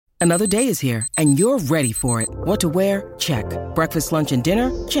Another day is here, and you're ready for it. What to wear? Check. Breakfast, lunch, and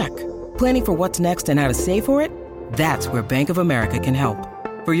dinner? Check. Planning for what's next and how to save for it? That's where Bank of America can help.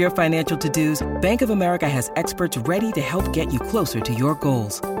 For your financial to-dos, Bank of America has experts ready to help get you closer to your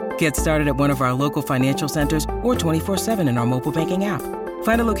goals. Get started at one of our local financial centers or 24/7 in our mobile banking app.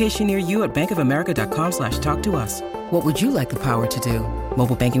 Find a location near you at bankofamerica.com/talktous. What would you like the power to do?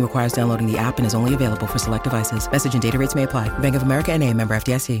 Mobile banking requires downloading the app and is only available for select devices. Message and data rates may apply. Bank of America N.A., member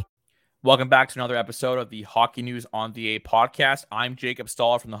FDIC. Welcome back to another episode of the Hockey News on the A podcast. I'm Jacob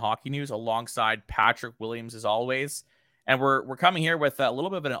Stahl from the Hockey News, alongside Patrick Williams as always. And we're coming here with a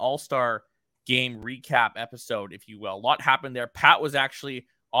little bit of an all-star game recap episode, if you will. A lot happened there. Pat was actually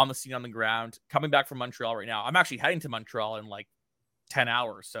on the scene on the ground, coming back from Montreal right now. I'm actually heading to Montreal in like 10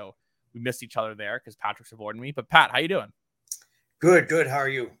 hours, so we missed each other there because Patrick's avoiding me. But Pat, how you doing? Good. How are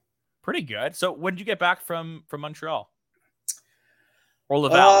you? Pretty good. So when did you get back from Montreal? Or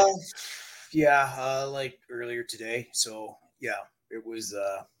Laval? Like earlier today. So yeah, it was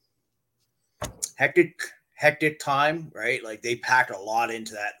hectic time, right? Like they packed a lot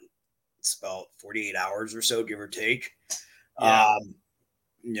into that. It's about 48 hours or so, give or take. Yeah.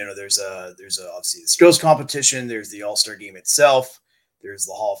 There's obviously the skills competition. There's the All-Star game itself. There's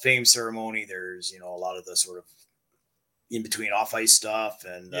the Hall of Fame ceremony. There's, a lot of the sort of in between off ice stuff.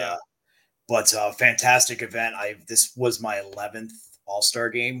 And, but fantastic event. This was my 11th All-Star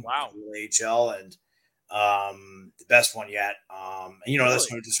game. Wow. For the AHL, and the best one yet.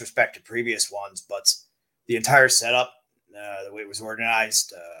 That's no disrespect to previous ones, but the entire setup, the way it was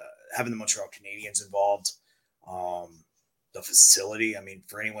organized, having the Montreal Canadiens involved, the facility. I mean,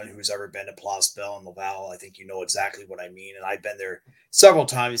 for anyone who's ever been to Place Bell and Laval, I think you know exactly what I mean. And I've been there several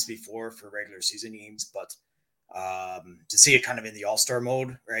times before for regular season games, but to see it kind of in the All-Star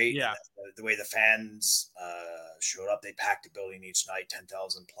mode, right? Yeah. The way the fans showed up, they packed the building each night,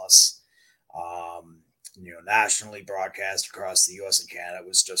 10,000 plus, nationally broadcast across the U.S. and Canada. It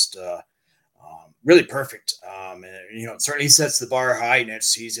was just really perfect. And it certainly sets the bar high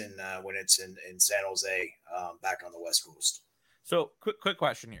next season when it's in San Jose, back on the West Coast. So quick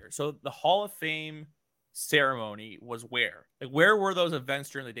question here. So the Hall of Fame ceremony was where? Like, where were those events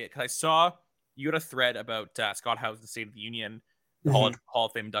during the day? Because I saw you had a thread about Scott Housen's State of the Union, the Hall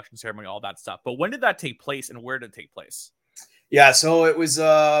of Fame induction ceremony, all that stuff. But when did that take place, and where did it take place? Yeah, so it was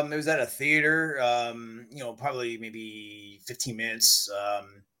at a theater, probably maybe 15 minutes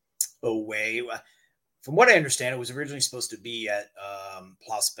away. From what I understand, it was originally supposed to be at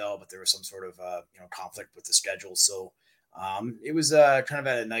Place Bell, but there was some sort of conflict with the schedule. So it was kind of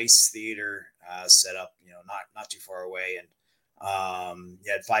at a nice theater set up, not too far away, and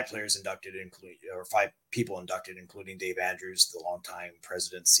you had 5 players inducted, or 5 people inducted, including Dave Andrews, the longtime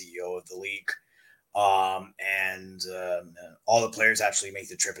president, CEO of the league. And all the players actually make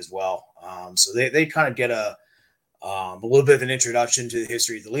the trip as well. So they kind of get a little bit of an introduction to the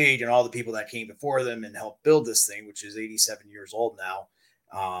history of the league and all the people that came before them and helped build this thing, which is 87 years old now.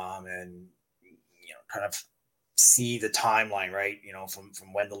 And, kind of see the timeline, right?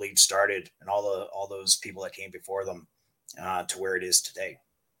 From when the league started and all those people that came before them to where it is today.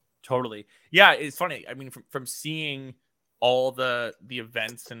 Totally. Yeah. It's funny. I mean, from seeing all the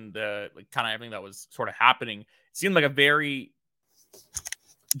events and the kind of everything that was sort of happening, it seemed like a very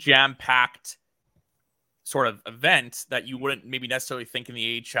jam-packed sort of event that you wouldn't maybe necessarily think in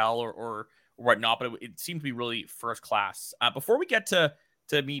the AHL or whatnot, but it seemed to be really first class. Before we get to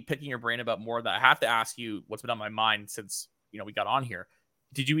me picking your brain about more of that, I have to ask you what's been on my mind since, we got on here.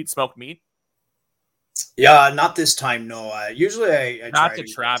 Did you eat smoked meat? Yeah, not this time. No. Usually I That's a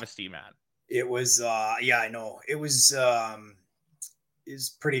travesty, man. It was, I know it was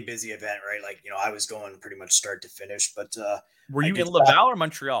pretty busy event, right? Like, I was going pretty much start to finish, but, were you in Laval or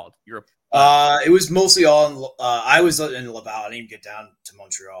Montreal? It was mostly all I was in Laval. I didn't even get down to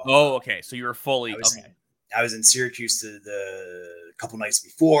Montreal. Oh, okay. So you were fully, I was in Syracuse the couple nights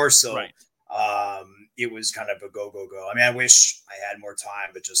before. So, right. It was kind of a go. I mean, I wish I had more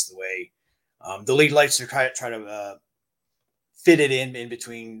time, but just the way, the league likes to try to fit it in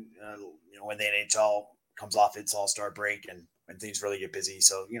between, when the NHL comes off its All-Star break and when things really get busy.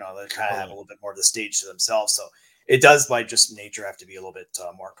 So, they kind of have a little bit more of the stage to themselves. So it does, by just nature, have to be a little bit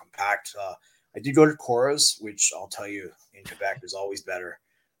more compact. I did go to Cora's, which I'll tell you in Quebec is always better,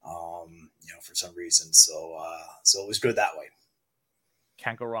 for some reason. So it was good that way.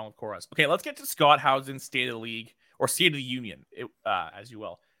 Can't go wrong with Cora's. Okay, let's get to Scott Housen's State of the League, or State of the Union, as you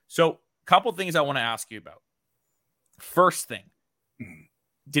will. So a couple things I want to ask you about. First thing,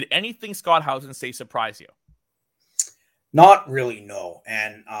 did anything Scott Housen say surprise you? Not really, no.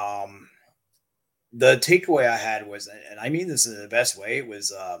 And the takeaway I had was, and I mean this in the best way, it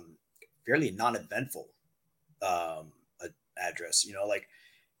was fairly non-eventful address, like,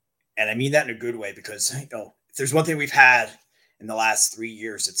 and I mean that in a good way because, if there's one thing we've had in the last 3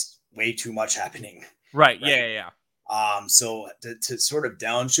 years, it's way too much happening. Right. Right. Yeah. So to sort of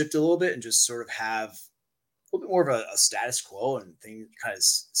downshift a little bit and just sort of have a little bit more of a status quo and things kind of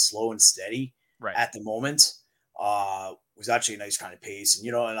slow and steady Right. at the moment was actually a nice kind of pace. And,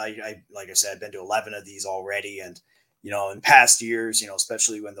 and I like I said, I've been to 11 of these already. And, in past years,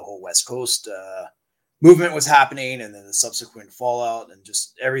 especially when the whole West Coast movement was happening and then the subsequent fallout and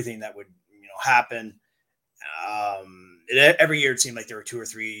just everything that would, happen. Every year it seemed like there were 2 or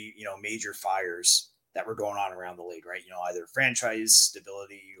 3, major fires that were going on around the league, right? Either franchise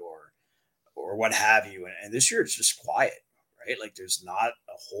stability or what have you. And this year it's just quiet, right? Like there's not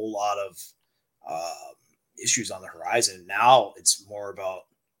a whole lot of issues on the horizon. Now it's more about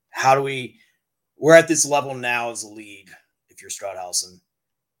how do we're at this level now as a league. If you're Strouthausen,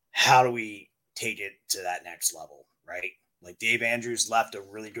 how do we take it to that next level, right? Like Dave Andrews left a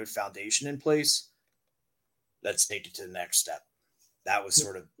really good foundation in place. Let's take it to the next step. That was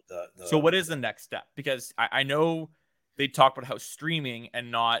sort of the So what is the next step? Because I know they talked about how streaming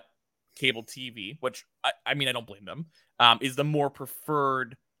and not cable TV, which I mean, I don't blame them, is the more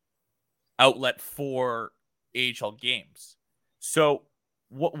preferred outlet for AHL games. So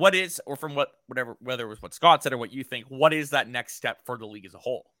what is, or from whatever, whether it was what Scott said or what you think, what is that next step for the league as a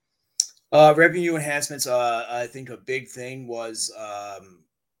whole? Revenue enhancements. I think a big thing was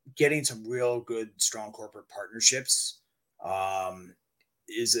getting some real good, strong corporate partnerships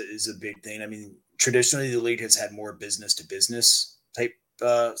is a big thing. I mean, traditionally the league has had more business to business type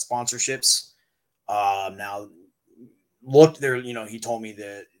sponsorships. Now look there, he told me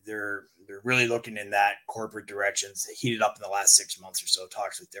that they're really looking in that corporate directions. They heated up in the last 6 months or so,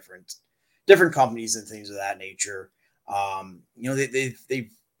 talks with different companies and things of that nature. They've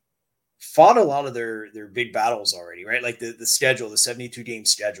fought a lot of their big battles already, right? Like the schedule, the 72 game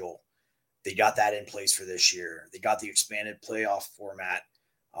schedule, they got that in place for this year. They got the expanded playoff format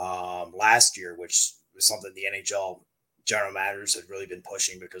last year, which was something the NHL general managers had really been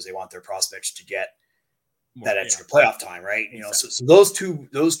pushing because they want their prospects to get that extra playoff time, right? Exactly. So those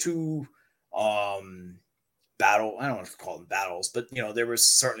two battle, I don't know if to call them battles, but there was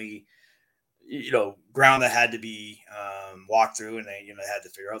certainly ground that had to be walked through, and they had to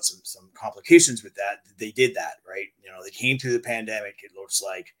figure out some complications with that. They did that, right? They came through the pandemic, it looks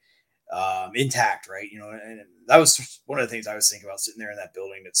like intact, right? And that was one of the things I was thinking about, sitting there in that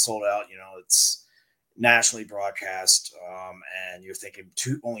building that's sold out. It's nationally broadcast, and you're thinking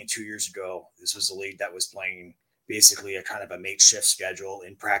only 2 years ago this was a league that was playing basically a kind of a makeshift schedule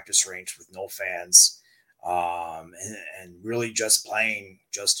in practice rinks with no fans, and really just playing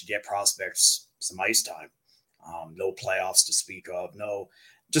just to get prospects some ice time. No playoffs to speak of, no,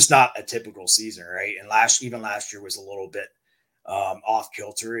 just not a typical season, right? And last year was a little bit off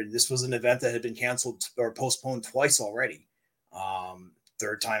kilter, and this was an event that had been canceled or postponed twice already.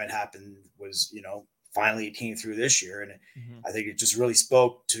 Third time it happened was, finally it came through this year, and I think it just really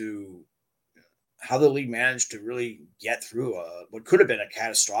spoke to how the league managed to really get through what could have been a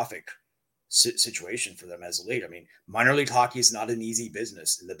catastrophic situation for them as a league. I mean, minor league hockey is not an easy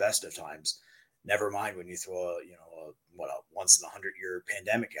business in the best of times. Never mind when you throw a once in 100-year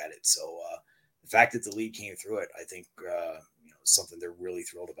pandemic at it. So the fact that the league came through it, I think, is something they're really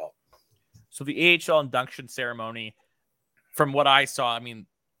thrilled about. So the AHL induction ceremony, from what I saw, I mean,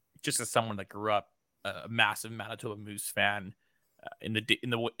 just as someone that grew up a massive Manitoba Moose fan in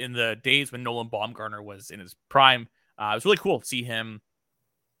the days when Nolan Baumgartner was in his prime, it was really cool to see him,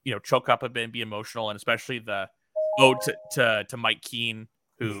 choke up a bit and be emotional, and especially the ode to Mike Keane,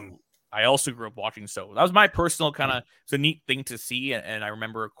 who I also grew up watching. So that was my personal kind of, it's a neat thing to see. And I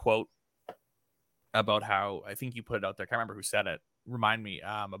remember a quote about how, I think you put it out there, I can't remember who said it, remind me,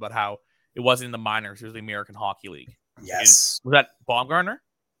 about how it wasn't in the minors, it was the American Hockey League. Yes. Was that Baumgartner?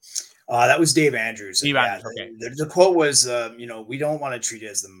 That was Dave Andrews. Andrews, okay. The quote was, we don't want to treat it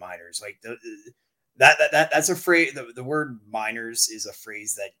as the minors. Like that's a phrase. The word minors is a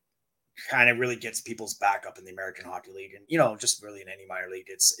phrase that kind of really gets people's back up in the American Hockey League, and just really in any minor league,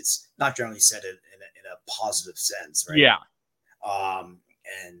 it's not generally said in a positive sense, right? Yeah.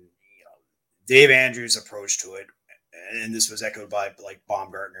 And Dave Andrews' approach to it, and this was echoed by like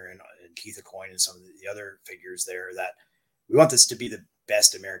Baumgartner and Keith Aucoin and some of the other figures there, that we want this to be the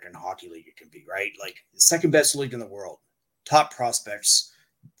best American Hockey League it can be, right? Like the second best league in the world, top prospects,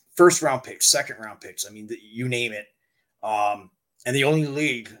 first round picks, second round picks. I mean, you name it. And the only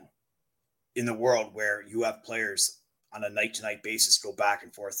league in the world where you have players on a night to night basis go back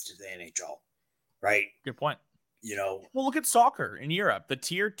and forth to the NHL. right? Good point. Well, look at soccer in Europe. The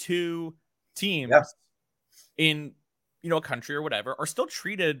tier 2 teams in, a country or whatever are still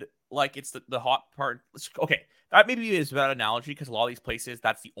treated like it's the hot part. Okay, that maybe is a bad analogy because a lot of these places,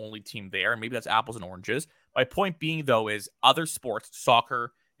 that's the only team there. And maybe that's apples and oranges. My point being, though, is other sports,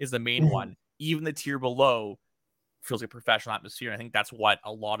 soccer is the main one. Even the tier below feels like a professional atmosphere. And I think that's what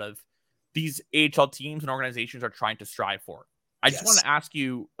a lot of these AHL teams and organizations are trying to strive for. I just want to ask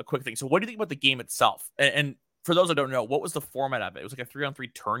you a quick thing. So what do you think about the game itself? And for those that don't know, what was the format of it? It was like a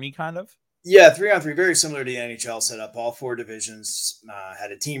 3-on-3 tourney kind of? Yeah, 3-on-3, very similar to the NHL setup. All 4 divisions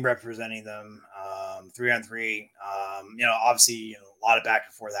had a team representing them. 3-on-3, obviously a lot of back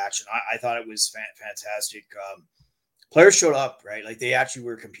and forth action. I thought it was fantastic. Players showed up, right? Like they actually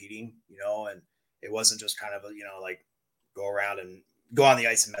were competing, and it wasn't just kind of like go around and go on the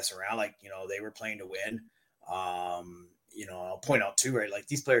ice and mess around. Like they were playing to win. I'll point out too, right? Like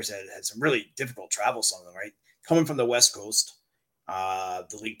these players had some really difficult travel, some of them, right? Coming from the West Coast.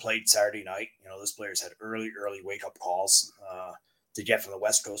 The league played Saturday night. Those players had early wake up calls to get from the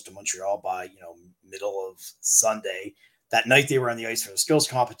West Coast to Montreal by, middle of Sunday. That night they were on the ice for the skills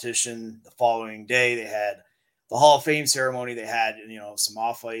competition. The following day they had the Hall of Fame ceremony. They had, some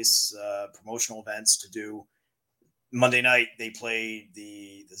off ice promotional events to do. Monday night they played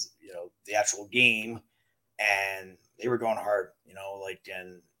the actual game, and they were going hard,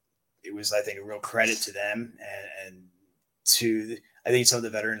 and it was, I think, a real credit to them and to, I think, some of the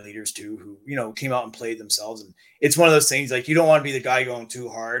veteran leaders too, who, came out and played themselves. And it's one of those things, like, you don't want to be the guy going too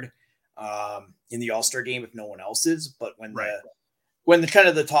hard in the All-Star game if no one else is. But when the kind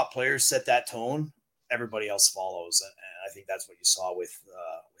of the top players set that tone, everybody else follows. And I think that's what you saw with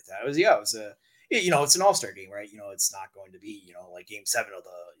that. It was it's an All-Star game, right? It's not going to be, like Game 7 of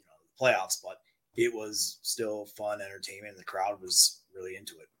the playoffs, but it was still fun entertainment. The crowd was really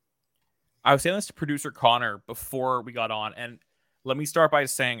into it. I was saying this to producer Connor before we got on, and let me start by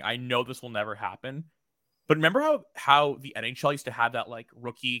saying I know this will never happen, but remember how the NHL used to have that like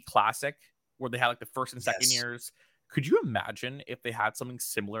rookie classic where they had like the first and second years? Could you imagine if they had something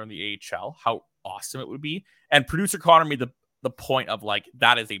similar in the AHL? How awesome it would be! And producer Connor made the point of like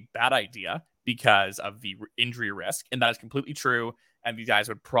that is a bad idea because of the injury risk, and that is completely true. And these guys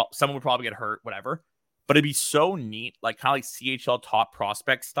someone would probably get hurt, whatever. But it'd be so neat, like kind of like CHL top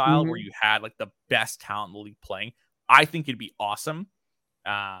prospect style, where you had like the best talent in the league playing. I think it'd be awesome.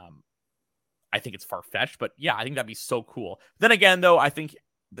 I think it's far-fetched, but yeah, I think that'd be so cool. Then again, though, I think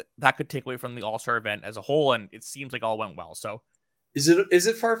that could take away from the All-Star event as a whole, and it seems like all went well. So, is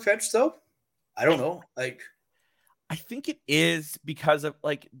it far-fetched though? I don't know. Like, I think it is because of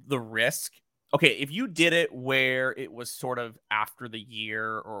like the risk. Okay, if you did it where it was sort of after the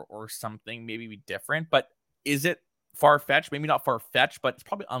year or something, maybe be different. But is it far-fetched? Maybe not far-fetched, but it's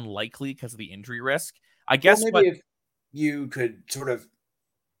probably unlikely because of the injury risk. I guess maybe if you could sort of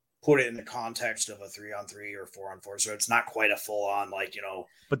put it in the context of a 3-on-3 or 4-on-4, so it's not quite a full-on, like,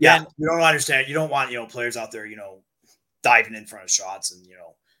 But then you don't understand. You don't want, players out there, diving in front of shots and,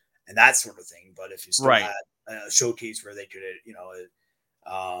 and that sort of thing. But if you still had a showcase where they could,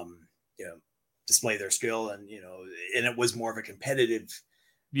 display their skill and, and it was more of a competitive.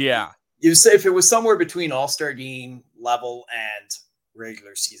 Yeah. You say if it was somewhere between All-Star game level and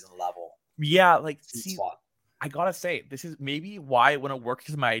regular season level. Yeah. Like, see, I gotta say, this is maybe why it wouldn't work.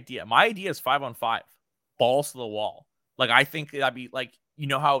 Is my idea. My idea is 5-on-5, balls to the wall. Like, I think that'd be like,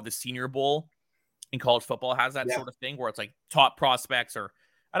 how the Senior Bowl in college football has that sort of thing where it's like top prospects, or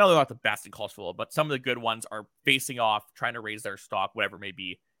I don't know about the best in college football, but some of the good ones are facing off, trying to raise their stock, whatever it may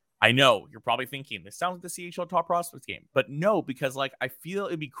be. I know you're probably thinking this sounds like the CHL top prospects game, but no, because like I feel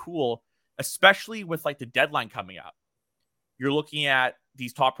it'd be cool, especially with like the deadline coming up. You're looking at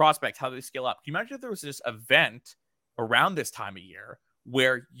these top prospects, how they scale up. Can you imagine if there was this event around this time of year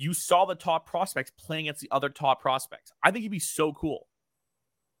where you saw the top prospects playing against the other top prospects? I think it'd be so cool.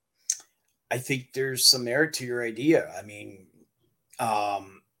 I think there's some merit to your idea. I mean, are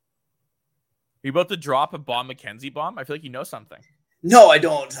you about to drop a Bob McKenzie bomb? I feel like you know something. No, I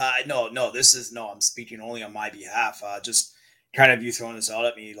don't. No, I'm speaking only on my behalf. Just kind of you throwing this out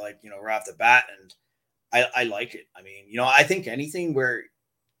at me, like, right off the bat. And I like it. I mean, I think anything where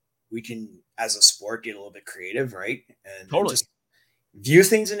we can, as a sport, get a little bit creative, right? And totally just view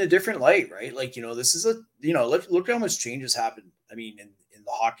things in a different light, right? Like, this is look how much change has happened. I mean, in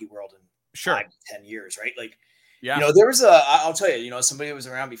the hockey world in 5 to 10 years, right? Like, there was I'll tell you, somebody who was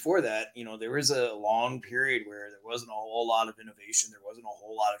around before that, there was a long period where there wasn't a whole lot of innovation. There wasn't a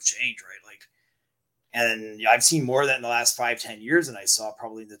whole lot of change, right? Like, and I've seen more of that in the last 5-10 years than I saw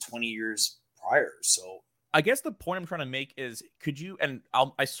probably in the 20 years prior. So I guess the point I'm trying to make is, could you, and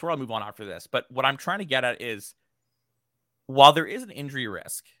I swear I'll move on after this, but what I'm trying to get at is, while there is an injury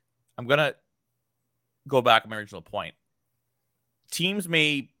risk, I'm going to go back to my original point. Teams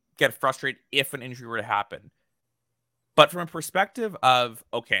may get frustrated if an injury were to happen. But from a perspective of,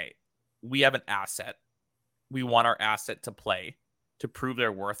 okay, we have an asset. We want our asset to play, to prove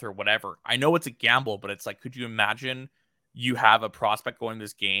their worth or whatever. I know it's a gamble, but it's like, could you imagine you have a prospect going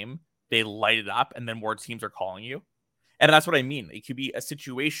this game, they light it up, and then more teams are calling you? And that's what I mean. It could be a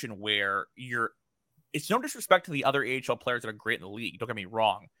situation where it's no disrespect to the other AHL players that are great in the league. Don't get me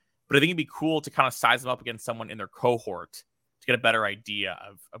wrong. But I think it'd be cool to kind of size them up against someone in their cohort to get a better idea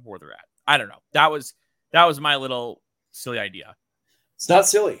of where they're at. I don't know. That was my little silly idea. It's not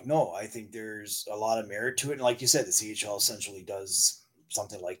silly. No, I think there's a lot of merit to it. And like you said, the CHL essentially does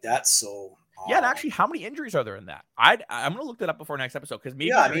something like that. So yeah, and actually, how many injuries are there in that? I'm going to look that up before next episode, because maybe.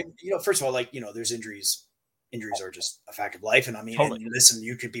 Yeah, I mean, first of all, there's injuries. Injuries are just a fact of life. And I mean, totally. And listen,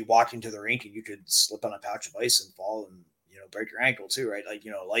 you could be walking to the rink and you could slip on a patch of ice and fall and, break your ankle too, right? Like,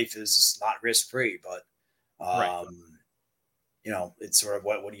 life is not risk-free, but, right. It's sort of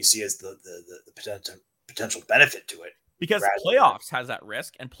what do you see as the potential benefit to it? Because playoffs has that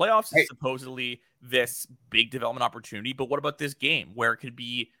risk, and playoffs is supposedly this big development opportunity. But what about this game where it could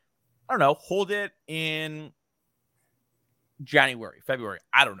be, I don't know, hold it in January, February?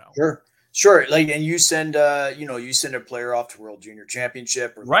 I don't know. Sure. Like, and you send a player off to World Junior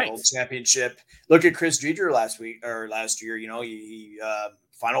Championship or right. World Championship. Look at Chris Driedger last year. He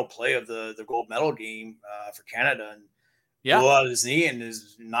final play of the gold medal game for Canada, and blew out his knee in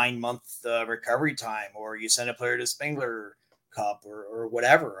his 9-month recovery time. Or you send a player to Spengler Cup or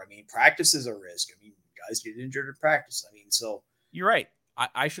whatever. I mean, practice is a risk. I mean, guys get injured in practice. I mean, so you're right.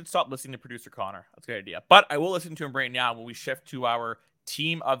 I should stop listening to producer Connor. That's a good idea. But I will listen to him right now when we shift to our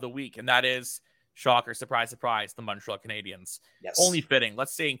team of the week, and that is, shocker, surprise, surprise, the Montreal Canadiens. Yes. Only fitting.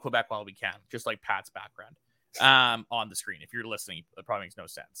 Let's stay in Quebec while we can, just like Pat's background on the screen. If you're listening, it probably makes no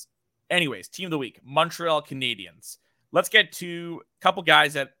sense. Anyways, team of the week, Montreal Canadiens. Let's get to a couple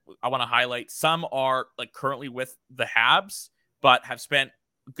guys that I want to highlight. Some are like currently with the Habs, but have spent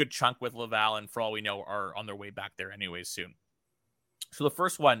a good chunk with Laval, and for all we know, are on their way back there anyways soon. So the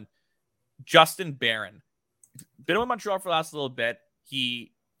first one, Justin Barron. Been with Montreal for the last little bit.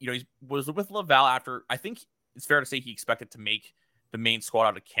 He was with Laval after, I think it's fair to say he expected to make the main squad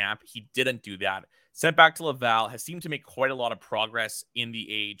out of camp. He didn't do that. Sent back to Laval, has seemed to make quite a lot of progress in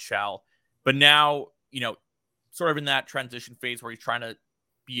the AHL. But now, sort of in that transition phase where he's trying to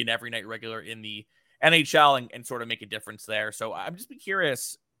be an every night regular in the NHL and sort of make a difference there. So I'm just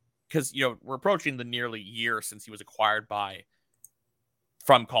curious, because, we're approaching the nearly year since he was acquired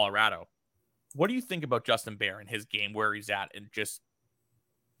from Colorado. What do you think about Justin Barron, his game, where he's at, and just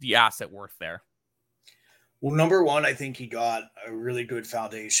the asset worth there? Well, number one, I think he got a really good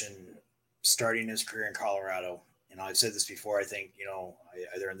foundation starting his career in Colorado. I've said this before, I think,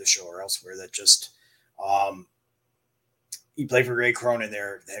 either in the show or elsewhere, that just he played for Ray Cronin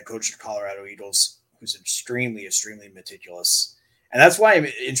there, the head coach of the Colorado Eagles, who's extremely, extremely meticulous. And that's why I'm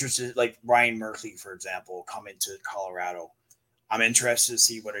interested, like Ryan Merkley, for example, coming to Colorado. I'm interested to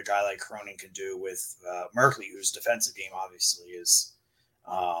see what a guy like Cronin can do with Merkley, whose defensive game obviously is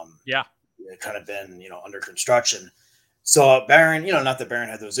kind of been, under construction. So Barron, not that Barron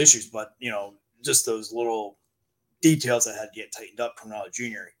had those issues, but, just those little details that had to get tightened up coming out of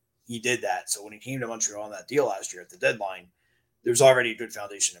junior, he did that. So when he came to Montreal on that deal last year at the deadline, there's already a good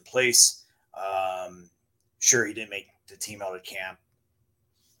foundation in place. Sure, he didn't make the team out of camp.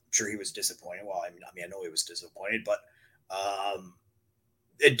 I'm sure he was disappointed. Well, I know he was disappointed, but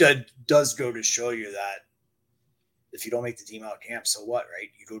it does go to show you that if you don't make the team out of camp, so what, right?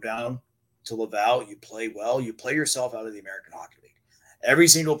 You go down to Laval, you play well, you play yourself out of the American Hockey League. Every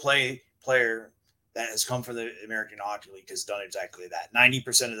single player that has come from the American Hockey League has done exactly that.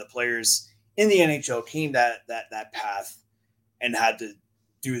 90% of the players in the NHL came that path and had to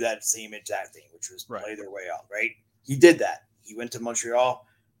do that same exact thing, which was play their way out, right? He did that. He went to Montreal.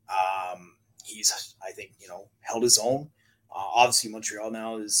 He's, I think, held his own. Obviously, Montreal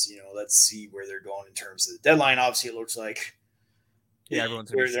now is, let's see where they're going in terms of the deadline. Obviously, it looks like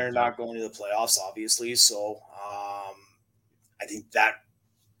they're not going to the playoffs, obviously. So I think that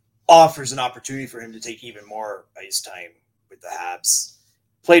offers an opportunity for him to take even more ice time with the Habs,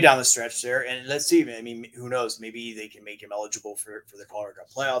 play down the stretch there. And let's see. I mean, who knows? Maybe they can make him eligible for the Colorado Cup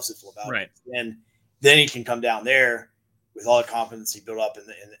playoffs if Laval. Right. And then he can come down there with all the confidence he built up in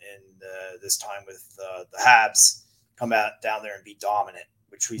this time with the Habs, come out down there and be dominant,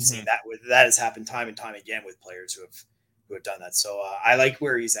 which we've seen that has happened time and time again with players who have done that. So I like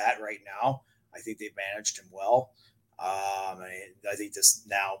where he's at right now. I think they've managed him well. I think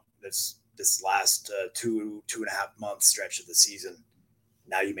this last 2.5 month stretch of the season,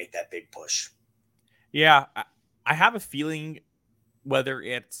 now you make that big push. Yeah, I have a feeling whether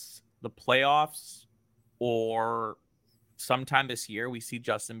it's the playoffs or sometime this year, we see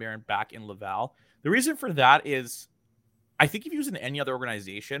Justin Barron back in Laval. The reason for that is I think if he was in any other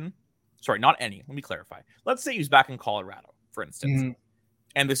organization, sorry, not any, let me clarify. Let's say he was back in Colorado, for instance. Mm-hmm.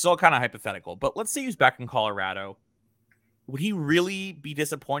 And this is all kind of hypothetical, but let's say he was back in Colorado. Would he really be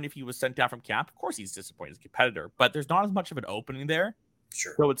disappointed if he was sent down from camp? Of course he's disappointed as a competitor, but there's not as much of an opening there.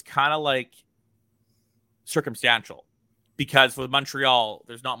 Sure. So it's kind of like circumstantial because with Montreal,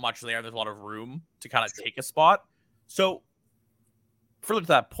 there's not much there. There's a lot of room to kind of take a spot. So further to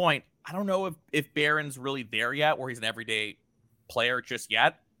that point, I don't know if Barron's really there yet where he's an everyday player just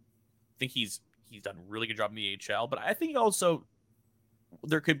yet. I think he's done a really good job in the AHL, but I think also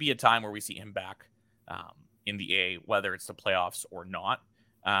there could be a time where we see him back in the A, whether it's the playoffs or not.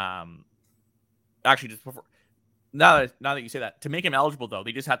 Actually, just before now that you say that, to make him eligible though,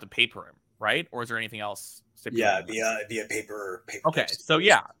 they just have to paper him, right? Or is there anything else? Yeah, it'd be a paper. Okay, so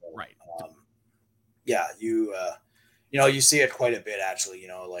yeah, right. Yeah, you see it quite a bit actually.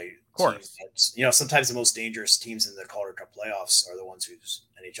 Like of course, sometimes the most dangerous teams in the Calder Cup playoffs are the ones whose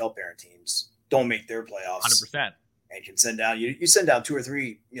NHL parent teams don't make their playoffs. 100%. And can send down you send down 2 or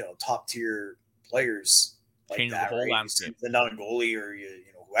 3 top tier players like change that, the whole right? landscape. Send down a goalie or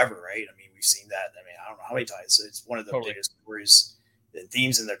whoever, right? I mean, we've seen that. I mean, I don't know how many times. So it's one of the biggest stories and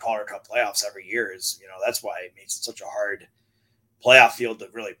themes in the Calder Cup playoffs every year. Is that's why it makes it such a hard playoff field to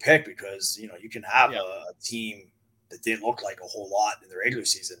really pick because you can have a team that didn't look like a whole lot in the regular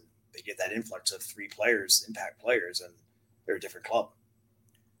season. They get that influx of 3 players, impact players, and they're a different club.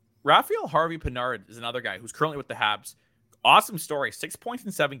 Raphael Harvey-Pinard is another guy who's currently with the Habs. Awesome story. 6 points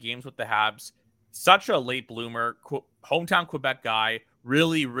in 7 games with the Habs. Such a late bloomer. Hometown Quebec guy.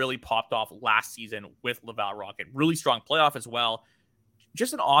 Really, really popped off last season with Laval Rocket. Really strong playoff as well.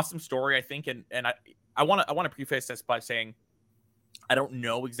 Just an awesome story, I think. And I want to preface this by saying I don't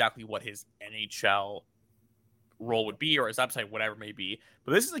know exactly what his NHL role would be or his upside, whatever it may be.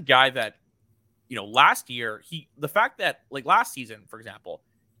 But this is a guy that, last year, the fact that, like last season, for example,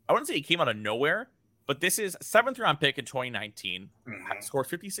 I wouldn't say he came out of nowhere, but this is 7th round pick in 2019. Mm-hmm. Scores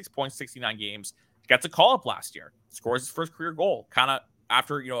 56 points, 69 games. Gets a call up last year. Scores his first career goal, kind of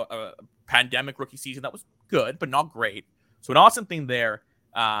after a pandemic rookie season that was good but not great. So an awesome thing there.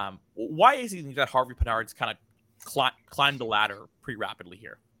 Why is he that Harvey-Pinard's kind of climbed the ladder pretty rapidly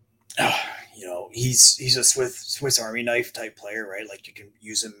here? He's a Swiss Army knife type player, right? Like you can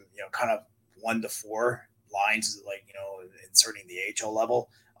use him, kind of 1 to 4 lines, like inserting the AHL level.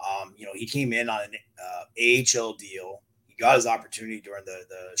 He came in on an AHL deal. He got his opportunity during the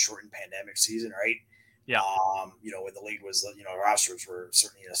shortened pandemic season, right? Yeah. When the league was, rosters were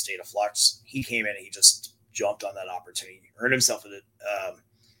certainly in a state of flux. He came in and he just jumped on that opportunity, earned himself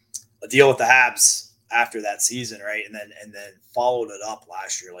a deal with the Habs after that season, right? And then followed it up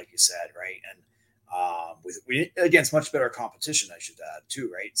last year, like you said, right? And with against much better competition, I should add too,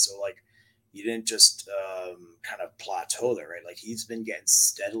 right? So like, you didn't just kind of plateau there, right? Like he's been getting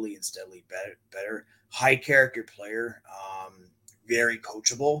steadily better. High character player, very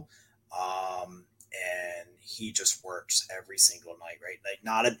coachable, and he just works every single night, right? Like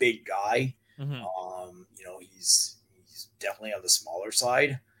not a big guy. Mm-hmm. He's definitely on the smaller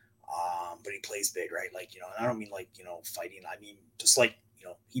side, but he plays big, right? Like and I don't mean like fighting. I mean just like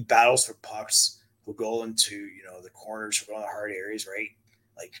he battles for pucks. He'll go into the corners, he'll go in the hard areas, right?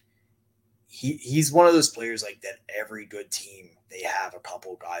 Like. He's one of those players like that. Every good team, they have a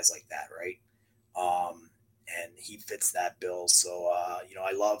couple guys like that, right? And he fits that bill. So,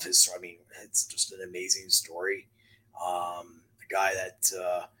 I love his story. I mean, it's just an amazing story. A guy that,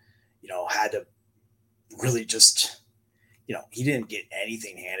 had to really just, he didn't get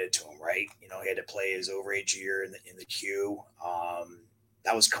anything handed to him, right? He had to play his overage year in the queue.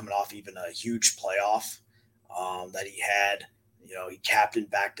 That was coming off even a huge playoff that he had. He captained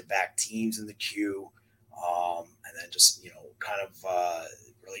back-to-back teams in the queue, and then just kind of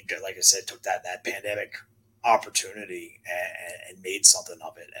really good. Like I said, took that pandemic opportunity and made something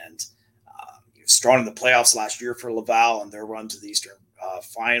of it. And he was strong in the playoffs last year for Laval and their run to the Eastern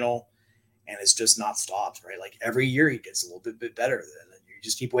Final, and it's just not stopped. Right, like every year he gets a little bit better. And you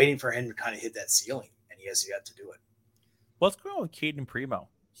just keep waiting for him to kind of hit that ceiling, and he has yet to do it. What's going on with Caden Primo?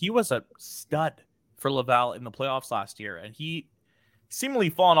 He was a stud for Laval in the playoffs last year, and he seemingly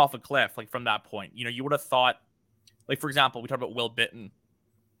fallen off a cliff like from that point. You would have thought, like for example, we talked about Will Bitton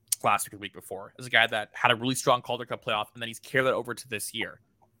last week or the week before as a guy that had a really strong Calder Cup playoff, and then he's carried that over to this year.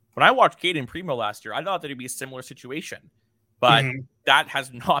 When I watched Caden Primo last year, I thought that it'd be a similar situation, but that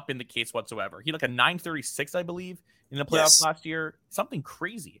has not been the case whatsoever. He had like a 936, I believe, in the playoffs last year. Something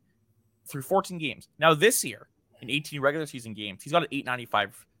crazy through 14 games. Now this year, in 18 regular season games, he's got an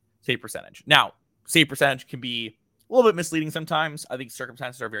 895 save percentage. Now, save percentage can be a little bit misleading sometimes. I think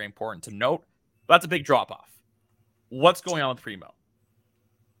circumstances are very important to note, but that's a big drop off. What's going on with Primo?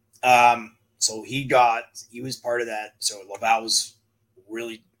 So he was part of that. So Laval was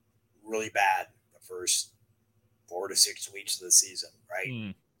really, really bad the first 4 to 6 weeks of the season, right?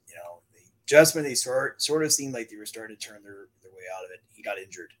 You know, just when they sort of seemed like they were starting to turn their way out of it, he got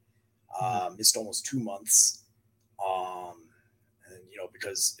injured. Missed almost 2 months. And, you know,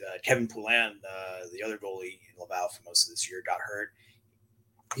 because Kevin Poulin, the other goalie in Laval for most of this year, got hurt.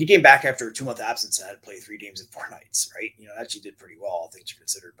 He came back after a 2-month absence and had to play 3 games in 4 nights, right? You know, actually did pretty well, all things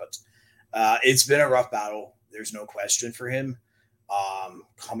considered. But it's been a rough battle. There's no question for him.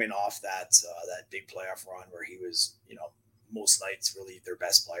 Coming off that big playoff run where he was, you know, most nights really their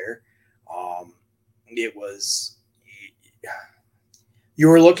best player. You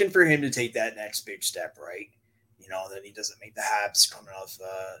were looking for him to take that next big step, right? You know, then he doesn't make the Habs coming off,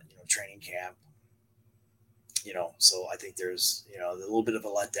 training camp. You know, so I think there's, you know, a little bit of a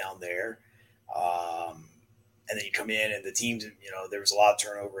letdown there. And then you come in and the team, you know, there was a lot of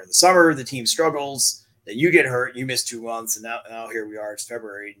turnover in the summer. The team struggles. Then you get hurt. You miss 2 months. And now here we are. It's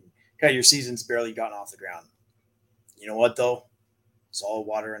February. And kind of your season's barely gotten off the ground. You know what, though? It's all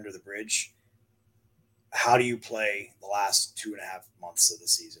water under the bridge. How do you play the last 2.5 months of the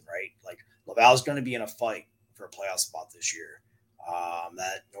season, right? Like, Laval's going to be in a fight for a playoff spot this year.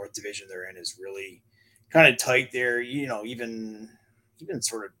 That North Division they're in is really kind of tight there, you know, even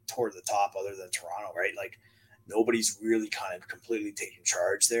sort of toward the top other than Toronto, right? Like, nobody's really kind of completely taking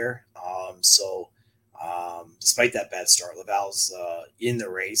charge there. Despite that bad start, Laval's in the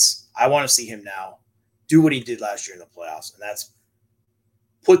race. I want to see him now do what he did last year in the playoffs, and that's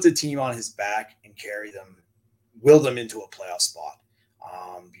put the team on his back and carry them, will them into a playoff spot.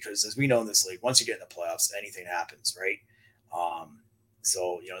 Because as we know in this league, once you get in the playoffs, anything happens, right?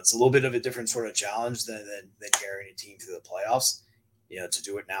 So, you know, it's a little bit of a different sort of challenge than carrying a team through the playoffs. You know, to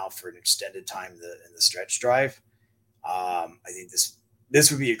do it now for an extended time in the stretch drive. I think this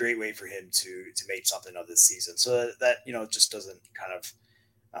would be a great way for him to make something of this season, so that you know, it just doesn't kind of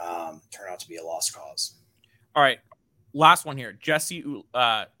turn out to be a lost cause. All right, last one here, Jesse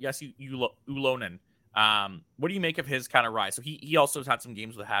Ulonen. What do you make of his kind of rise? So he also has had some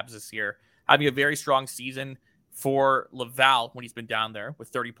games with the Habs this year, having a very strong season for Laval when he's been down there with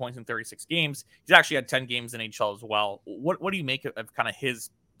 30 points in 36 games. He's actually had 10 games in AHL as well. What do you make of kind of his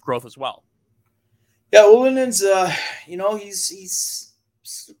growth as well? Yeah, Ulanen's, you know, he's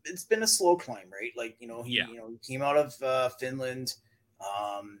it's been a slow climb, right? Like, you know, he came out of Finland.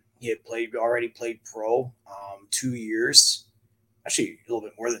 He had already played pro 2 years, actually a little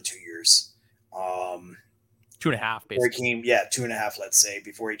bit more than 2 years. 2.5, basically. 2.5, let's say,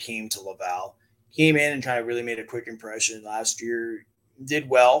 before he came to Laval. Came in and kind of really made a quick impression. Last year did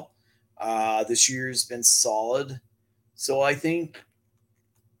well. This year's been solid. So I think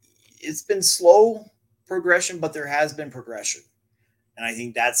it's been slow progression, but there has been progression. And I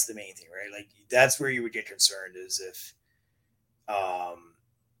think that's the main thing, right? Like, that's where you would get concerned, is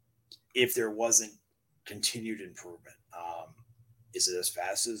if there wasn't continued improvement. Is it as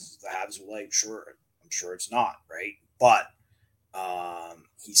fast as the Habs would like? Sure. I'm sure it's not, right? But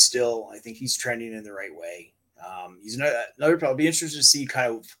he's still, I think he's trending in the right way. He's another probably be interested to see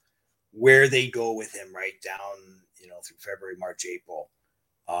kind of where they go with him right down, you know, through February, March, April.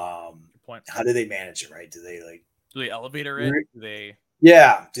 Good point. How do they manage it, right? Do they elevator it?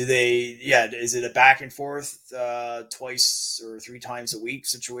 Is it a back and forth 2 or 3 times a week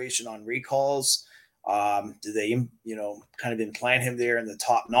situation on recalls? Do they, you know, kind of implant him there in the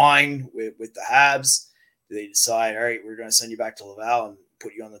top 9 with the Habs? Do they decide, all right, we're going to send you back to Laval and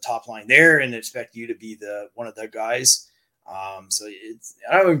put you on the top line there and expect you to be one of the guys? So I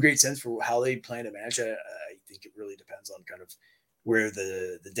don't have a great sense for how they plan to manage it. I think it really depends on kind of where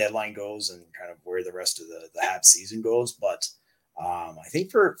the deadline goes and kind of where the rest of the Habs season goes. But I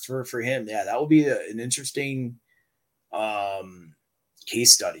think for him, that will be an interesting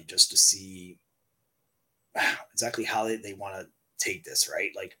case study, just to see exactly how they want to take this,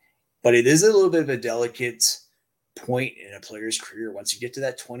 right? Like, but it is a little bit of a delicate point in a player's career once you get to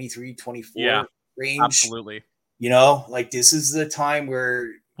that 23, 24 range. Absolutely. You know, like, this is the time where,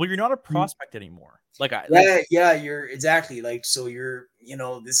 well, you're not a prospect anymore. You're exactly, like, so you're, you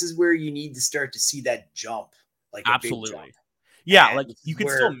know, this is where you need to start to see that jump, like, absolutely. a big jump. Yeah, and like, you can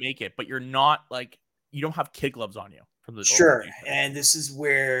still make it, but you're not, like, you don't have kid gloves on you. from the Sure. organization. And this is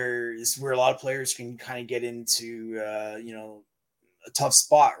where a lot of players can kind of get into a tough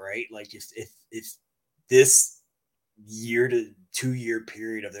spot, right? Like if this year to 2 year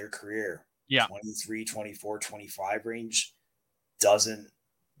period of their career, 23, 24, 25 range doesn't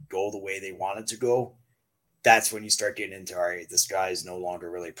go the way they want it to go, that's when you start getting into, all right, this guy is no longer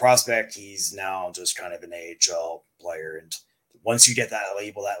really a prospect. He's now just kind of an AHL player. And once you get that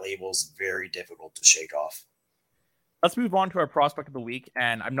label is very difficult to shake off. Let's move on to our prospect of the week.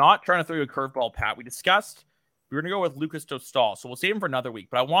 And I'm not trying to throw you a curveball, Pat. We discussed we're going to go with Lucas Dostal. So we'll save him for another week.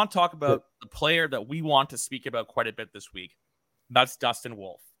 But I want to talk about the player that we want to speak about quite a bit this week. That's Dustin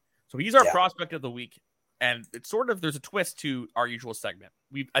Wolf. So he's our prospect of the week. And it's sort of, there's a twist to our usual segment.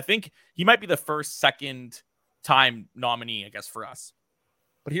 I think he might be the second time nominee, I guess, for us.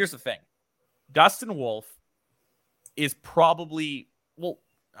 But here's the thing. Dustin Wolf is probably,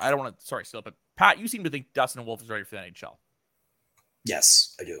 I don't want to, steal it, but Pat, you seem to think Dustin Wolf is ready for the NHL.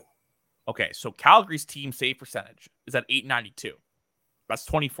 Yes, I do. Okay, so Calgary's team save percentage is at .892. That's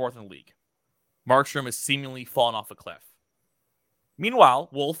 24th in the league. Markstrom is seemingly fallen off a cliff. Meanwhile,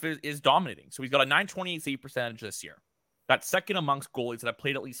 Wolf is dominating. So he's got a .928 save percentage this year. That's second amongst goalies that have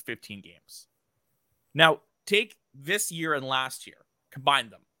played at least 15 games. Now, take this year and last year. Combine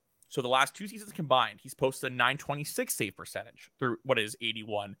them. So the last 2 seasons combined, he's posted a .926 save percentage through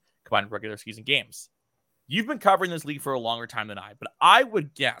 81 combined regular season games. You've been covering this league for a longer time than I, but I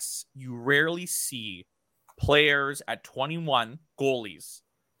would guess you rarely see players at 21 goalies,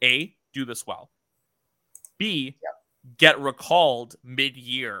 A, do this well, B, get recalled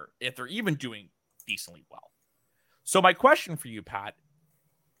mid-year if they're even doing decently well. So my question for you, Pat,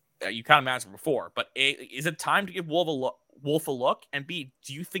 you kind of answered before, but A, is it time to give Wolf a look? And B,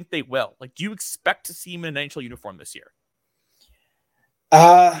 do you think they will? Like, do you expect to see him in an NHL uniform this year?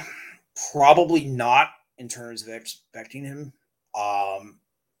 Probably not in terms of expecting him.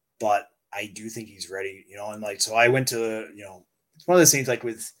 But I do think he's ready, and so I went to, it's one of those things like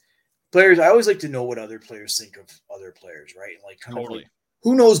with players, I always like to know what other players think of other players, right? And totally.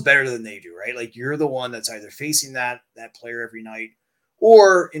 Who knows better than they do, right? Like you're the one that's either facing that player every night,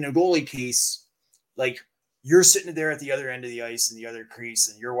 or in a goalie case, like you're sitting there at the other end of the ice in the other crease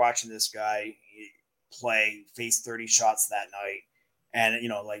and you're watching this guy face 30 shots that night. And,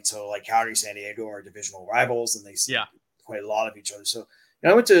 Calgary, San Diego are divisional rivals and they see quite a lot of each other. So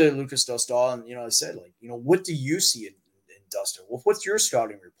I went to Lucas Dostal and, I said, what do you see in Dustin Wolf? What's your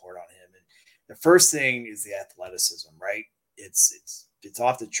scouting report on him? And the first thing is the athleticism, right? It's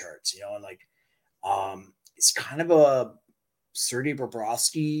off the charts, it's kind of a Sergei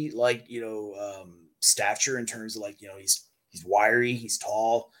Bobrovsky, stature in terms of he's wiry, he's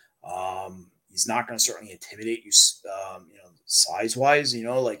tall. He's not going to certainly intimidate you, size wise,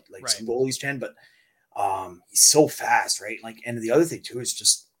 like some goalies can, but he's so fast, right? And the other thing too is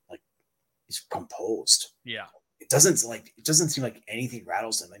just he's composed. Yeah. It doesn't seem like anything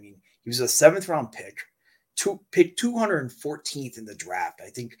rattles him. I mean, he was a 7th round pick, pick 214th in the draft.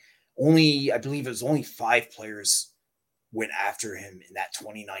 I believe it was only 5 players went after him in that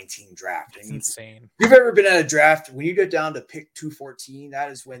 2019 draft. It's insane. If you've ever been at a draft, when you get down to pick 214,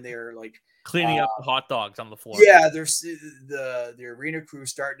 that is when they're cleaning up the hot dogs on the floor. Yeah, there's the arena crew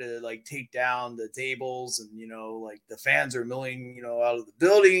starting to take down the tables, and the fans are milling out of the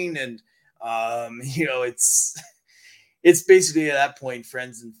building, and it's basically at that point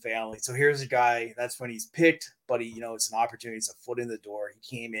friends and family. So here's a guy, that's when he's picked, but it's an opportunity, it's a foot in the door.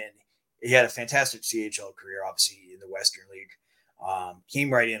 He came in, he had a fantastic CHL career, obviously in the Western League.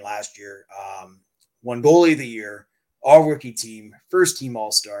 Came right in last year, won goalie of the year, all rookie team, first team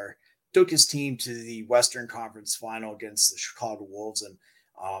all-star. Took his team to the Western Conference final against the Chicago Wolves. And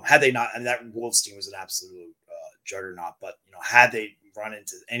had they not, and that Wolves team was an absolute juggernaut, but, had they run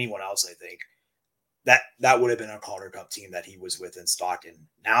into anyone else, I think that would have been a Calder Cup team that he was with in Stockton.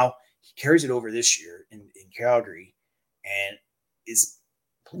 Now he carries it over this year in Calgary and is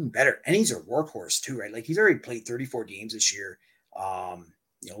playing better. And he's a workhorse too, right? He's already played 34 games this year,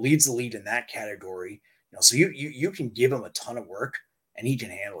 leads the league in that category. So you can give him a ton of work and he can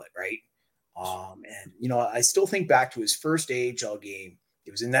handle it, right? And I still think back to his first AHL game.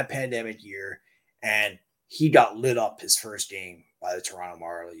 It was in that pandemic year, and he got lit up his first game by the Toronto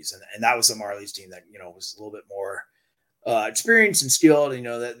Marlies, and that was a Marlies team that was a little bit more experienced and skilled.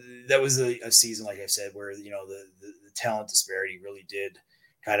 That was a season, like I said, where the talent disparity really did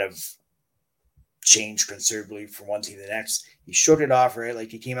kind of change considerably from one team to the next. He shook it off, right?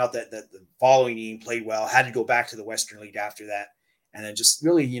 He came out that the following game, played well, had to go back to the Western League after that. And then just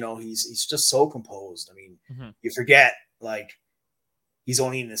really, he's just so composed. I mean, you forget, he's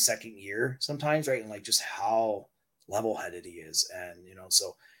only in his second year sometimes, right? And just how level-headed he is. And,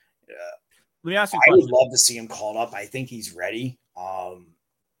 so let me ask you a I question. would love to see him called up. I think he's ready.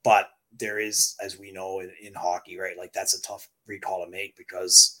 But there is, as we know in hockey, right? Like that's a tough recall to make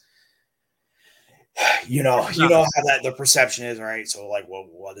because you know how that the perception is, right? So like, well,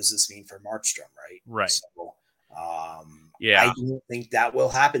 what does this mean for Markstrom, right? Right. So Yeah. I don't think that will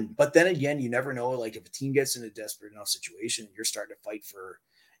happen. But then again, you never know. Like if a team gets in a desperate enough situation, you're starting to fight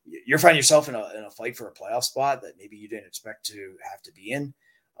you're finding yourself in a fight for a playoff spot that maybe you didn't expect to have to be in.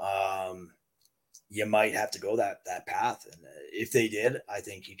 You might have to go that path. And if they did, I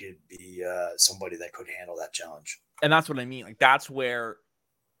think he could be somebody that could handle that challenge. And that's what I mean. Like that's where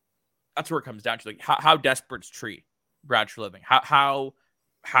it comes down to. Like how desperate's Tree, Brad Treliving.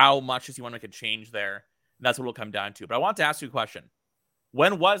 How much does he want to make a change there? And that's what it'll come down to. But I want to ask you a question.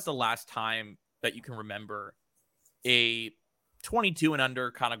 When was the last time that you can remember a 22 and under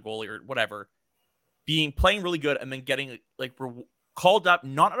kind of goalie or whatever playing really good and then getting like called up,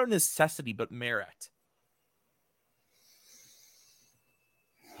 not out of necessity, but merit?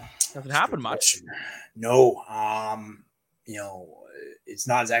 Doesn't happen much. No. It's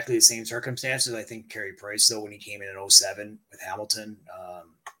not exactly the same circumstances. I think Carey Price, though, when he came in 2007 with Hamilton,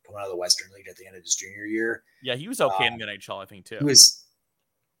 coming out of the Western League at the end of his junior year. Yeah, he was okay in the NHL, I think, too.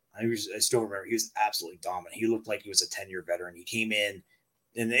 I still remember he was absolutely dominant. He looked like he was a 10-year veteran. He came in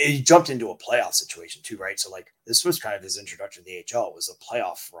and he jumped into a playoff situation too, right? So like this was kind of his introduction to the AHL. It was a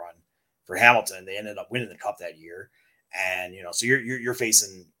playoff run for Hamilton. They ended up winning the cup that year. And, so you're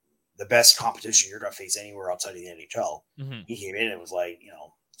facing the best competition you're going to face anywhere outside of the NHL. Mm-hmm. He came in and it was like,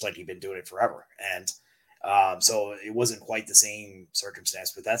 it's like he'd been doing it forever. And so it wasn't quite the same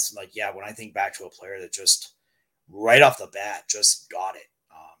circumstance, but that's like, yeah, when I think back to a player that just right off the bat just got it.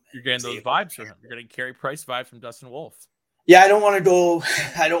 You're getting those vibes from him. You're getting Carey Price vibes from Dustin Wolf. Yeah, I don't want to go.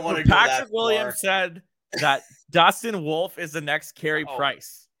 Patrick Williams said that Dustin Wolf is the next Carey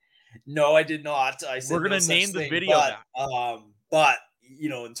Price. No, I did not. I said we're gonna name the video that. But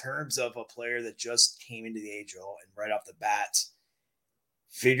in terms of a player that just came into the AHL and right off the bat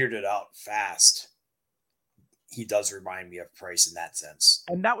figured it out fast, he does remind me of Price in that sense.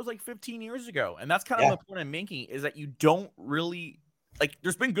 And that was like 15 years ago. And that's kind of the point I'm making is that you don't really like.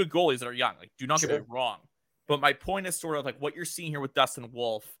 There's been good goalies that are young. Like, do not get me wrong. But my point is sort of like what you're seeing here with Dustin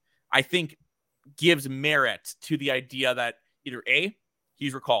Wolf, I think gives merit to the idea that either A,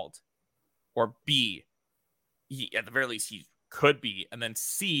 he's recalled, or B, at the very least, he could be. And then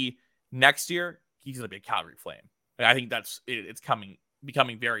C, next year, he's going to be a Calgary Flame. And I think it's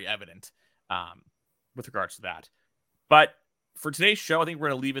becoming very evident with regards to that. But for today's show, I think we're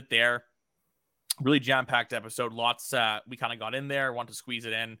going to leave it there. Really jam-packed episode. Lots we kind of got in there. Want to squeeze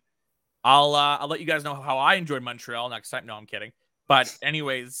it in. I'll let you guys know how I enjoyed Montreal next time. No, I'm kidding. But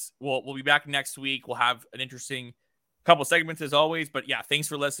anyways, we'll be back next week. We'll have an interesting couple segments as always. But yeah, thanks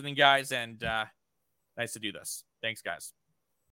for listening, guys, and nice to do this. Thanks, guys.